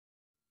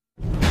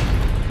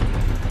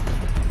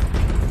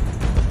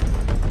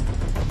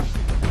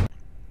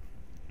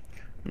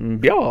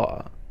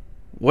Yeah.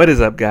 What is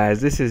up,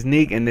 guys? This is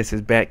Neek and this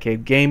is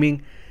Batcave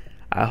Gaming.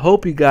 I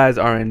hope you guys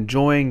are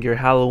enjoying your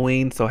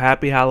Halloween. So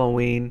happy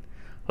Halloween.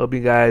 Hope you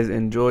guys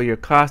enjoy your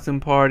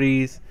costume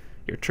parties,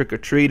 your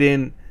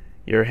trick-or-treating,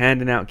 your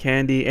handing out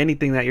candy,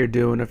 anything that you're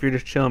doing, if you're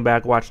just chilling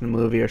back watching a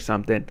movie or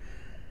something.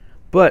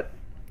 But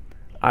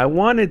I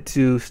wanted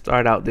to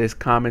start out this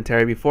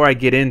commentary before I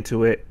get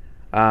into it,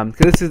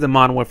 because this is the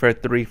Modern Warfare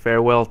 3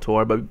 farewell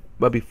tour.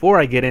 But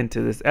before I get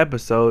into this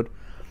episode,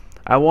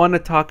 I want to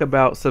talk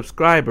about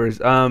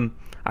subscribers.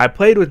 I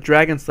played with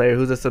Dragon Slayer,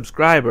 who's a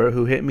subscriber,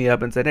 who hit me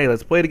up and said, hey,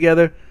 let's play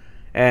together.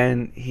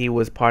 And he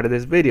was part of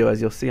this video, as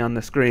you'll see on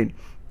the screen.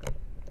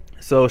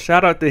 So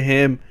shout out to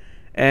him.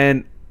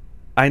 And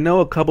I know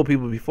a couple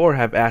people before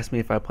have asked me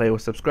if I play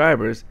with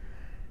subscribers.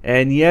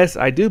 And yes,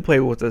 I do play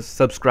with the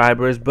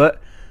subscribers,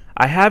 but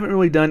I haven't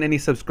really done any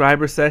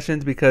subscriber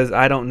sessions because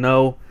I don't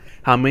know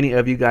how many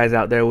of you guys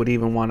out there would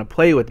even want to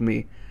play with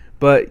me.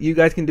 But you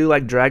guys can do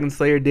like Dragon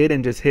Slayer did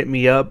and just hit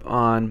me up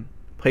on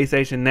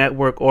PlayStation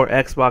Network or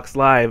Xbox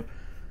Live.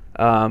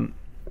 I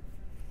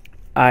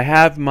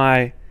have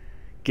my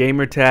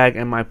gamer tag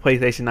and my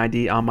PlayStation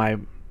ID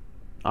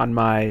on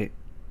my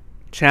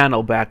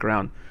channel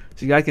background,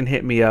 so you guys can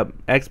hit me up.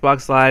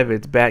 Xbox Live,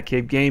 it's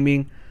Batcave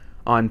Gaming.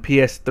 On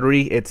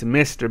PS3, it's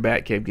Mr.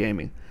 Batcave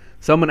Gaming.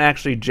 Someone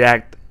actually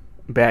jacked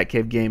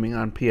Batcave Gaming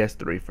on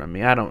PS3 from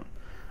me. I don't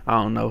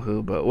know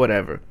who, but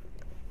whatever.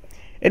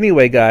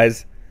 Anyway,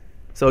 guys,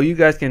 so you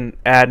guys can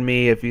add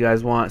me if you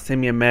guys want.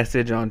 Send me a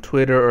message on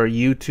Twitter or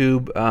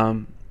YouTube,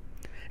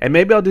 and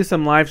maybe I'll do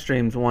some live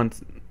streams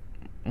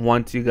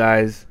once you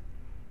guys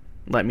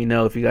let me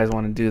know if you guys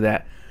want to do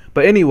that.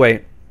 But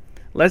anyway,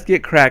 let's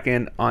get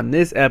cracking on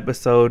this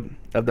episode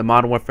of the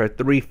Modern Warfare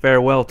 3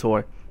 farewell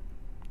tour.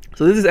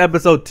 So this is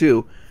episode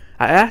 2.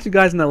 I asked you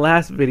guys in the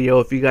last video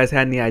if you guys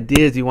had any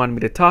ideas you wanted me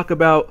to talk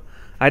about.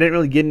 I didn't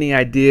really get any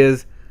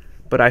ideas,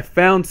 but I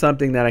found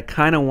something that I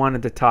kind of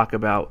wanted to talk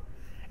about.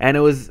 And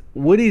it was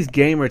Woody's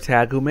gamer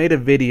tag, who made a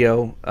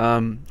video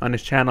on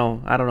his channel.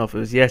 I don't know if it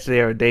was yesterday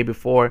or a day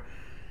before.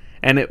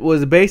 And it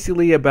was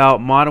basically about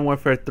Modern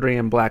Warfare 3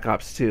 and Black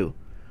Ops 2.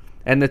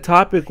 And the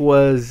topic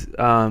was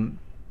how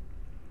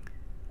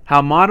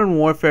Modern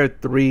Warfare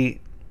 3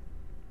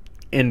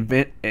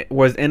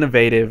 was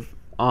innovative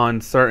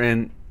on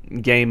certain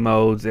game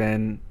modes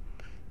and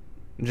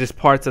just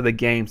parts of the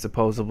game,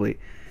 supposedly.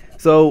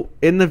 So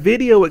in the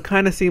video, it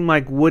kind of seemed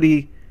like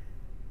Woody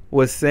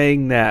was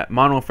saying that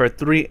Modern Warfare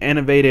 3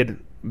 innovated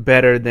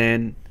better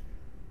than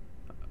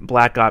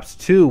Black Ops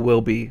 2 will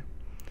be.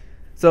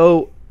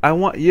 So I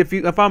want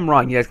if I'm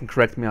wrong, you guys can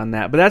correct me on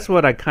that. But that's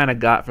what I kind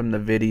of got from the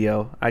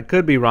video. I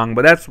could be wrong,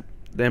 but that's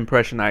the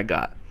impression I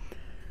got.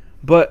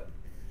 But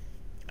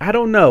I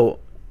don't know.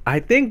 I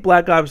think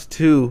Black Ops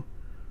 2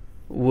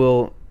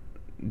 will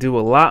do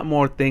a lot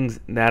more things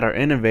that are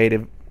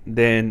innovative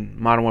than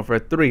Modern Warfare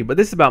 3. But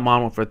this is about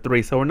Modern Warfare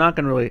 3, so we're not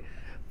going to really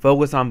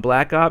focus on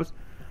Black Ops.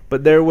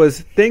 But there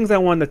was things I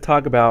wanted to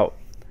talk about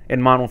in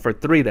Modern Warfare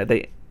 3 that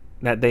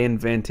they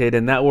invented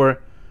and that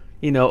were,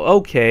 you know,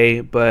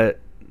 okay, but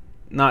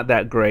not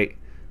that great.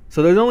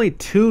 So there's only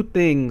 2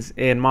 things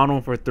in Modern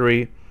Warfare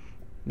 3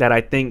 that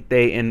I think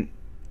they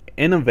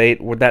innovate,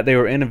 or that they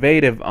were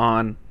innovative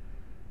on,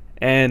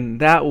 and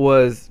that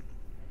was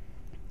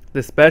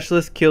the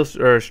specialist kill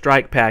or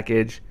strike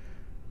package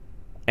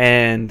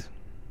and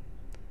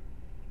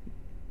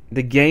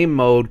the game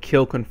mode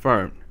kill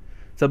confirmed.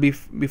 So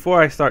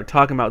before I start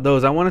talking about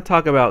those, I want to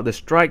talk about the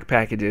strike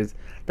packages.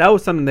 That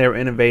was something they were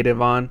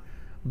innovative on,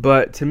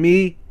 but to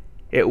me,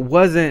 it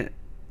wasn't.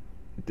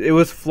 It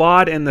was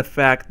flawed in the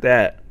fact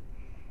that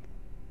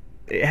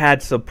it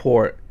had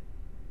support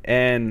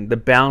and the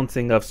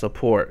balancing of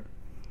support.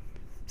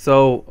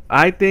 So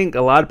I think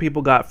a lot of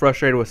people got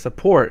frustrated with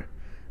support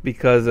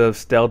because of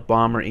stealth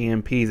bomber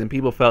EMPs, and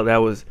people felt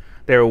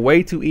they were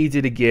way too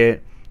easy to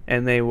get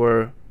and they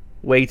were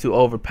way too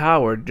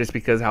overpowered just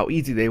because how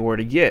easy they were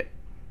to get.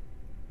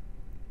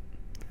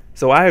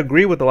 So I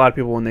agree with a lot of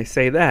people when they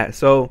say that.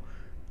 So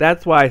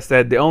that's why I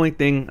said the only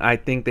thing I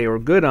think they were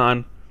good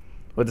on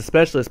was the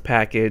specialist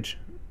package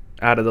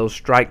out of those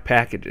strike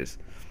packages.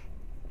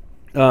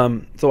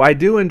 So I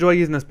do enjoy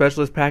using the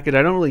specialist package.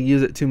 I don't really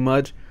use it too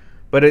much,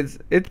 but it's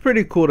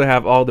pretty cool to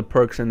have all the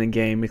perks in the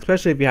game,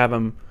 especially if you have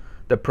them,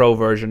 the pro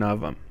version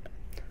of them.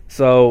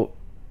 So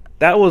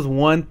that was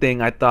one thing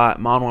I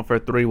thought Modern Warfare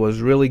 3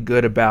 was really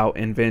good about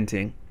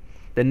inventing.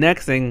 The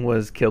next thing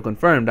was kill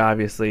confirmed,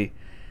 obviously.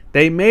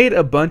 They made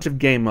a bunch of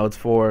game modes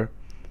for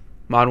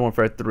Modern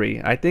Warfare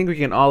 3. I think we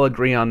can all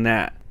agree on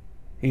that.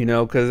 You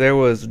know, because there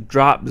was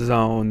drop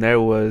zone, there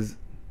was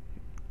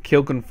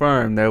kill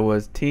confirmed, there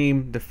was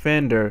team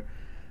defender,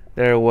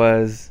 there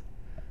was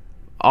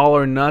all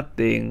or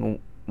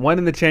nothing. One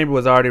in the chamber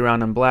was already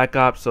around in Black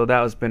Ops, so that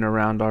was been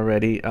around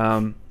already.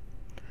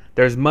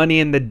 There's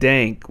money in the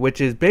dank, which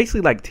is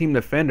basically like team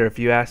defender if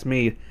you ask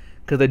me,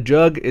 because the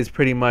jug is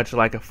pretty much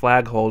like a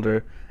flag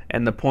holder,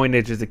 and the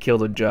pointage is to kill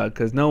the jug,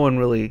 because no one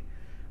really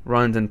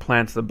runs and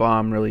plants the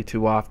bomb really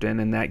too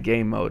often in that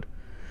game mode.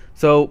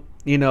 So,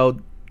 you know,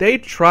 they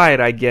tried,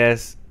 I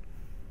guess,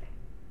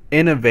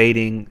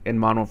 innovating in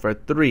Modern Warfare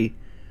 3.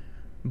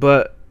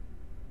 But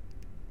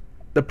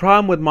the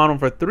problem with Modern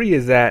Warfare 3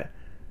 is that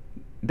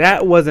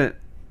wasn't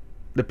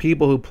the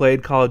people who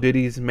played Call of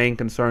Duty's main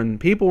concern.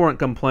 People weren't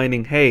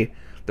complaining, hey,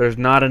 there's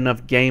not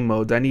enough game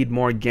modes, I need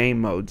more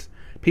game modes.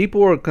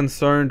 People were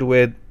concerned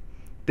with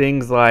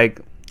things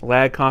like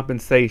lag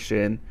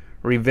compensation,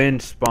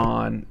 revenge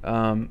spawn,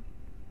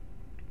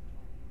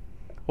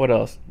 what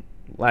else?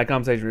 Lag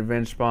compensation,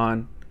 revenge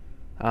spawn.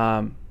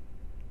 I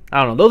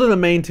don't know. Those are the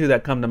main two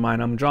that come to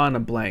mind. I'm drawing a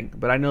blank,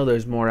 but I know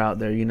there's more out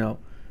there, you know,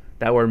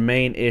 that were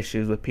main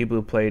issues with people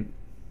who played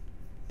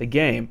the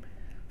game.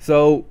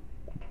 So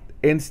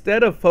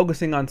instead of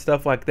focusing on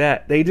stuff like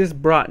that, they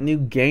just brought new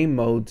game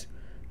modes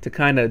to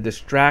kind of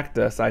distract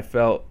us, I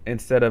felt,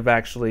 instead of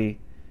actually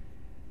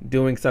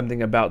doing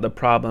something about the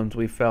problems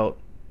we felt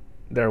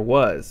there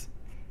was.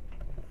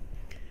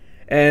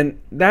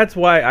 And that's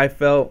why I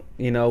felt,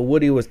 you know,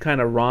 Woody was kind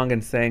of wrong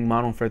in saying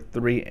Modern Warfare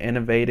 3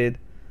 innovated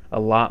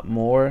a lot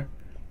more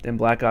than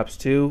Black Ops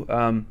 2.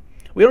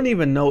 We don't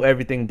even know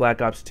everything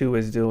Black Ops 2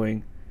 is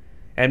doing.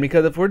 And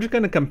because if we're just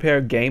going to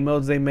compare game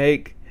modes they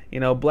make, you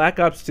know, Black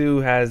Ops 2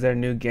 has their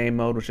new game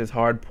mode, which is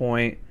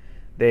Hardpoint.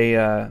 They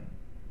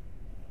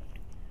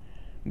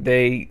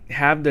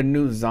have the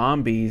new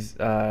zombies,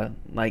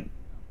 like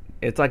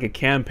it's like a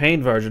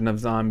campaign version of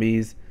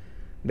zombies.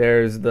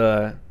 There's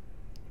the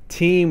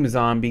team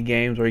zombie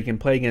games where you can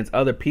play against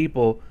other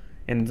people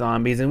in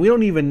zombies, and we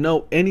don't even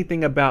know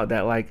anything about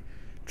that. Like,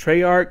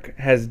 Treyarch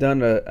has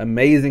done an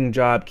amazing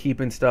job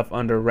keeping stuff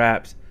under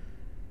wraps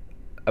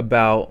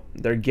about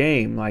their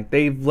game. Like,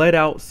 they've let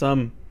out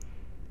some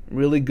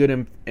really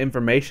good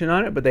information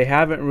on it, but they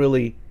haven't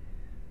really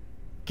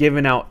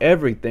given out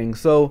everything.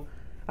 So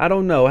I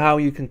don't know how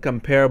you can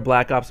compare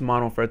Black Ops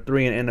Modern Warfare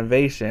 3 in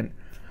innovation,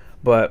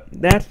 but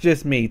that's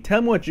just me.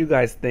 Tell me what you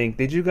guys think.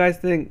 Did you guys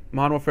think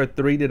Modern Warfare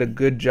 3 did a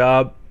good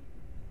job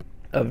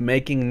of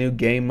making new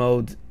game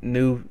modes,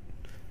 new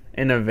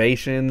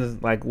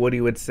innovations, like Woody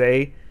would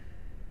say?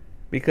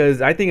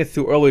 Because I think it's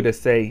too early to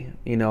say,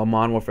 you know,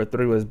 Modern Warfare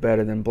 3 was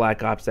better than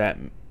Black Ops at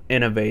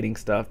innovating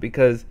stuff.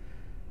 Because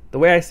the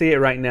way I see it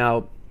right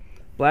now,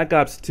 Black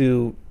Ops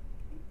 2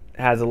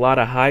 has a lot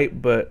of hype,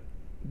 but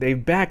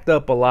they've backed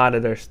up a lot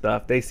of their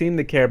stuff. They seem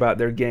to care about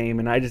their game,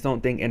 and I just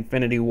don't think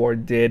Infinity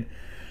Ward did.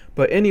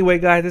 But anyway,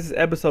 guys, this is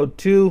episode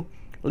 2.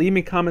 Leave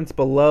me comments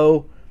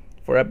below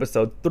for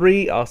episode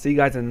 3. I'll see you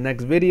guys in the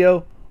next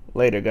video.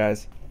 Later,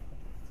 guys.